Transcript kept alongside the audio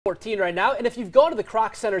14 right now, and if you've gone to the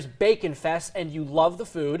KROC Center's Bacon Fest and you love the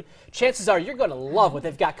food, chances are you're going to love what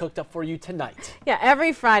they've got cooked up for you tonight. Yeah,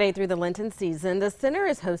 every Friday through the Lenten season, the center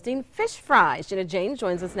is hosting fish fries. Jenna James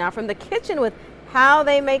joins us now from the kitchen with how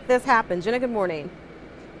they make this happen. Jenna, good morning.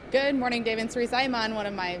 Good morning, Dave and Cerise. I am on one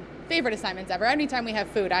of my favorite assignments ever. Anytime we have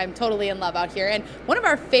food, I'm totally in love out here. And one of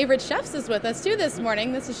our favorite chefs is with us too this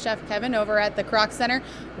morning. This is Chef Kevin over at the KROC Center.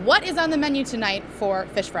 What is on the menu tonight for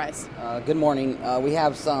fish fries? Good morning. We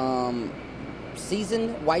have some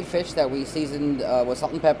seasoned white fish that we seasoned with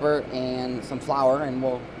salt and pepper and some flour, and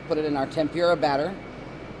we'll put it in our tempura batter.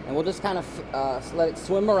 And we'll just kind of let it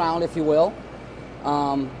swim around, if you will.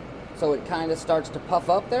 So it kind of starts to puff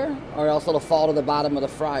up there, or else it'll fall to the bottom of the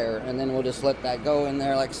fryer, and then we'll just let that go in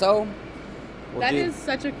there like so. That is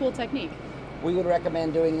such a cool technique. We would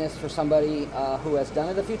recommend doing this for somebody who has done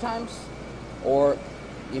it a few times, or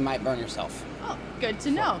you might burn yourself. Oh, good to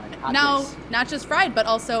know. Now, not just fried, but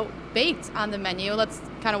also baked on the menu. Let's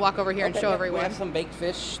kind of walk over here and show everyone. We have some baked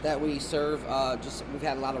fish that we serve. We've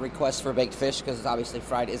had a lot of requests for baked fish because obviously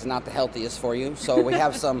fried is not the healthiest for you. So we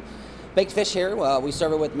have some baked fish here. We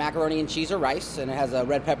serve it with macaroni and cheese or rice, and it has a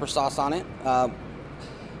red pepper sauce on it.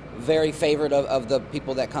 Very favorite of the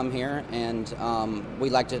people that come here, and we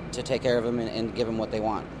like to take care of them and give them what they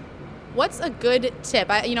want. What's a good tip?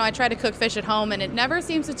 I try to cook fish at home, and it never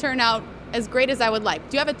seems to turn out as great as I would like.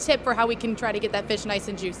 Do you have a tip for how we can try to get that fish nice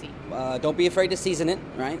and juicy? Don't be afraid to season it,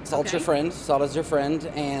 right? Salt's your friend. Salt is your friend.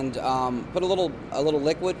 And put a little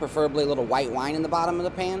liquid, preferably a little white wine in the bottom of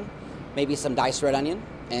the pan, maybe some diced red onion,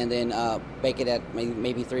 and then bake it at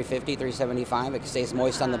maybe 350, 375. It stays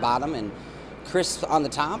moist on the bottom and crisp on the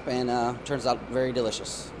top, and turns out very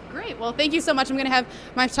delicious. Great. Well, thank you so much. I'm going to have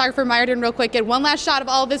my photographer Myerden real quick get one last shot of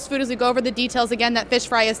all of this food as we go over the details. Again, that fish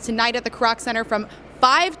fry is tonight at the KROC Center from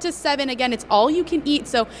 5 to 7. Again, it's all you can eat.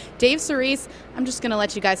 So, Dave, Cerise, I'm just going to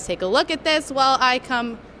let you guys take a look at this while I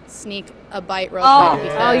come sneak a bite real quick.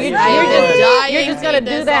 You're just going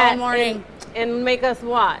to do that all morning and make us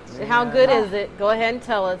watch. How good is it? Go ahead and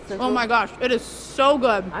tell us. Oh my gosh, it is so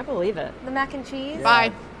good. I believe it. The mac and cheese. Yeah.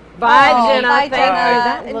 Bye. Bye, Jenna. Bye, Thank Jenna. you.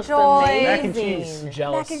 That looks Enjoy. amazing. Mac and cheese.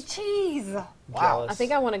 Jealous. Mac and cheese. Wow. I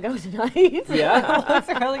think I want to go tonight. Yeah. Looks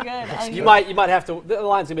really good. You might have to. The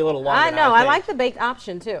line's gonna be a little longer. I know. I like the baked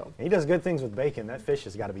option too. He does good things with bacon. That fish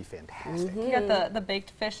has got to be fantastic. You got the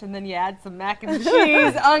baked fish, and then you add some mac and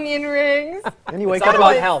cheese, onion rings. Then you wake It's not up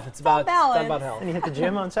about health. It's about balance. health. and you hit the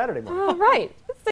gym on Saturday morning. All right.